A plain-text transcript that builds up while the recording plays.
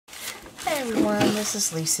everyone, this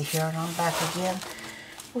is Lisa here, and I'm back again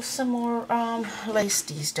with some more lace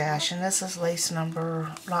Destash, and this is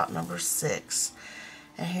lot number 6.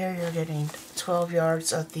 And here you're getting 12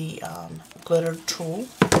 yards of the glittered tulle.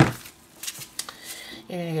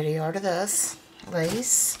 You're going to get a yard of this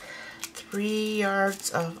lace, 3 yards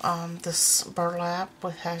of this burlap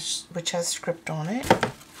which has script on it.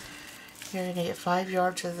 You're going to get 5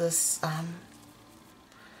 yards of this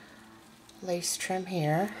lace trim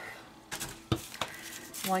here,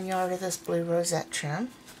 1 yard of this blue rosette trim.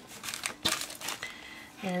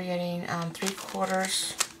 You're getting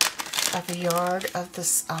 3/4 of a yard of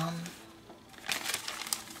this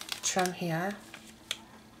trim here.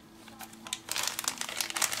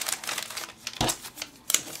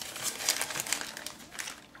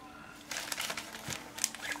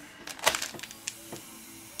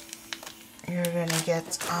 You're going to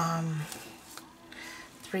get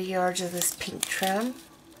 3 yards of this pink trim.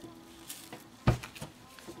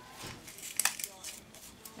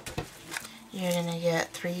 You're going to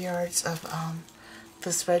get 3 yards of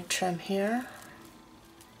this red trim here.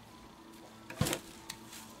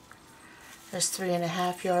 There's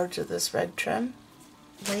 3.5 yards of this red trim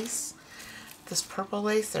lace. This purple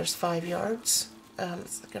lace, there's 5 yards.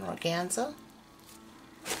 It's like an organza.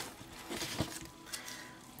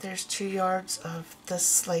 There's 2 yards of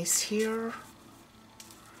this lace here.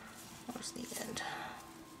 Where's the end?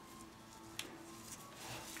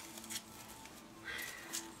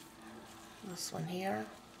 This one here.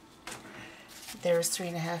 There's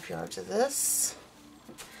 3.5 yards of this.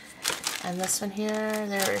 And this one here,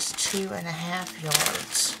 there is 2.5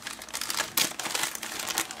 yards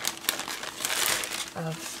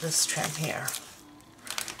of this trim here.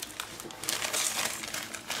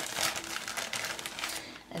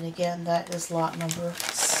 And again, that is lot number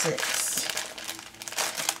 6.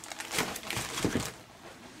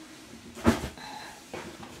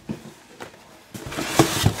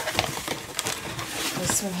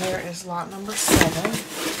 This one here is lot number 7.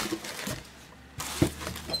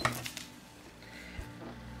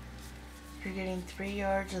 You're getting 3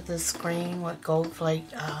 yards of this green with gold flake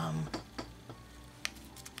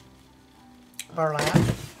burlap.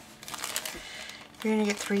 You're going to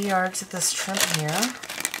get 3 yards of this trim here,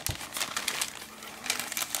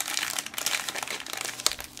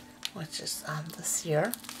 which is this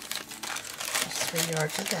here. There's 3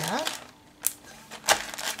 yards of that.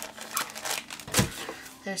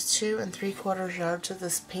 There's 2 3/4 yards of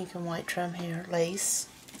this pink and white trim here, lace.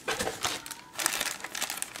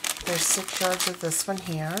 There's 6 yards of this one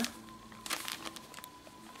here.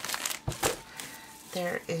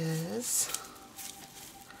 There is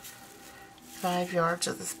 5 yards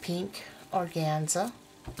of this pink organza.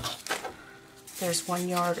 There's 1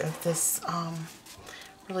 yard of this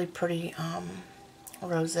really pretty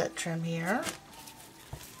rosette trim here.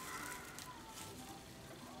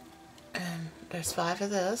 And there's 5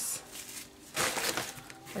 of this.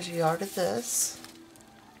 There's a yard of this.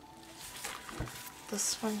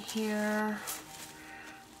 This one here,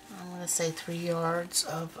 I'm going to say 3 yards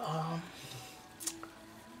of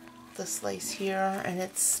this lace here, and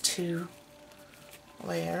it's 2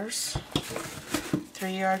 layers.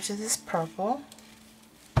 3 yards of this purple.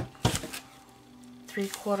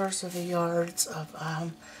 3/4 of a yards of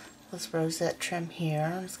this rosette trim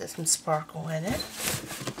here. It's got some sparkle in it.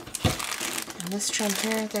 And this trim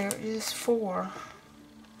here, there is 4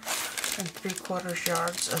 3/4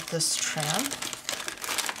 yards of this trim. Let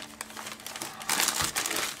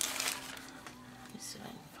me see if I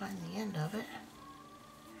can find the end of it.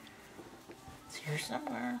 It's here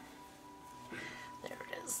somewhere. There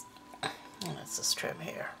it is. And that's this trim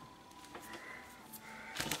here.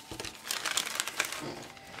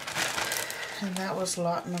 And that was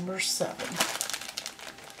lot number 7.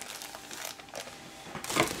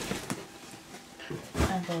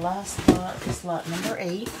 And the last lot is lot number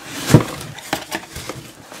 8.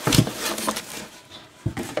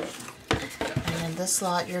 And in this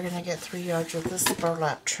lot, you're going to get 3 yards of this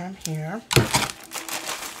burlap trim here.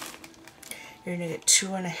 You're going to get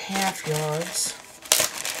 2.5 yards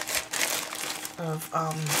of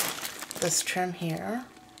this trim here.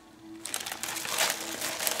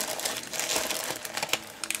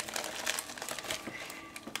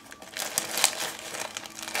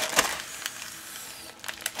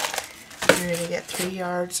 You're going to get 3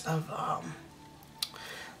 yards of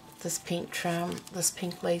this pink trim, this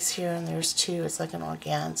pink lace here, and there's 2. It's like an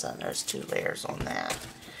organza, and there's 2 layers on that.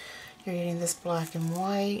 You're getting this black and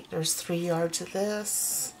white. There's 3 yards of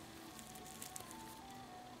this.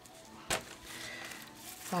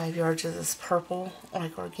 5 yards of this purple,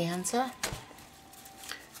 like organza.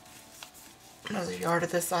 Another yard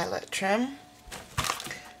of this eyelet trim.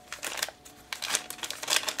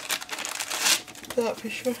 Not for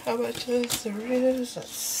sure how much of this there is. Let's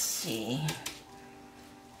see.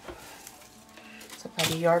 It's about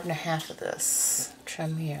 1.5 yards of this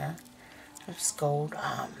trim here. It's gold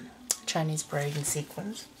Chinese braid and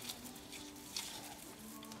sequins.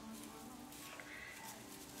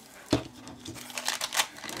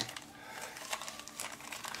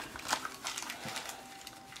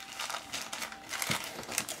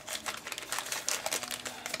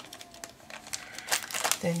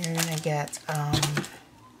 Then you're going to get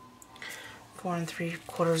 4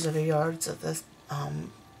 3/4 yards of this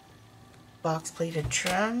box pleated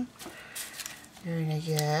trim. You're going to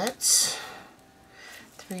get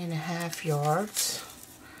 3.5 yards.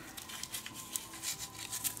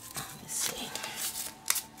 Let me see.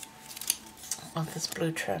 Of this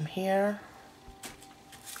blue trim here.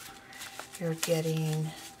 You're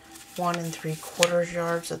getting 1 3/4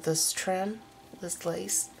 yards of this trim, this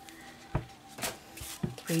lace.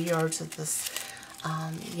 3 yards of this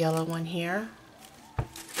yellow one here.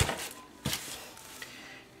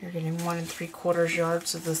 You're getting 1 3/4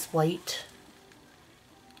 yards of this white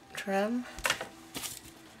trim.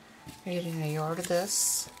 You're getting 1 yard of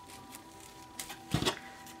this.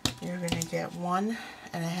 You're going to get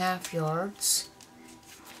 1.5 yards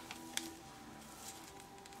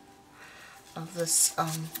of this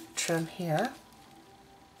trim here.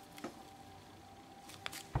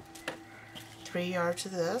 3 yards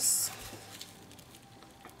of this.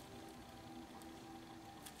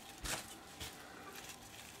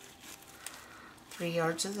 Three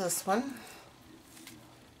yards of this one.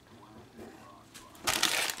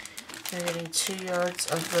 You're getting 2 yards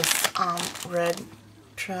of this red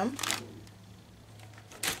trim.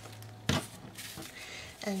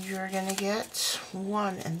 And you're going to get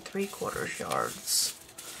 1 3/4 yards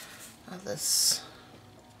of this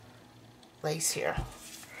lace here.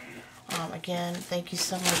 Again, thank you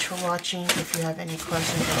so much for watching. If you have any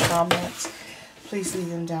questions or comments, please leave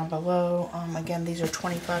them down below. Again, these are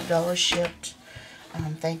 $25 shipped.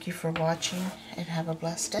 Thank you for watching and have a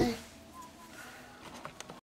blessed day.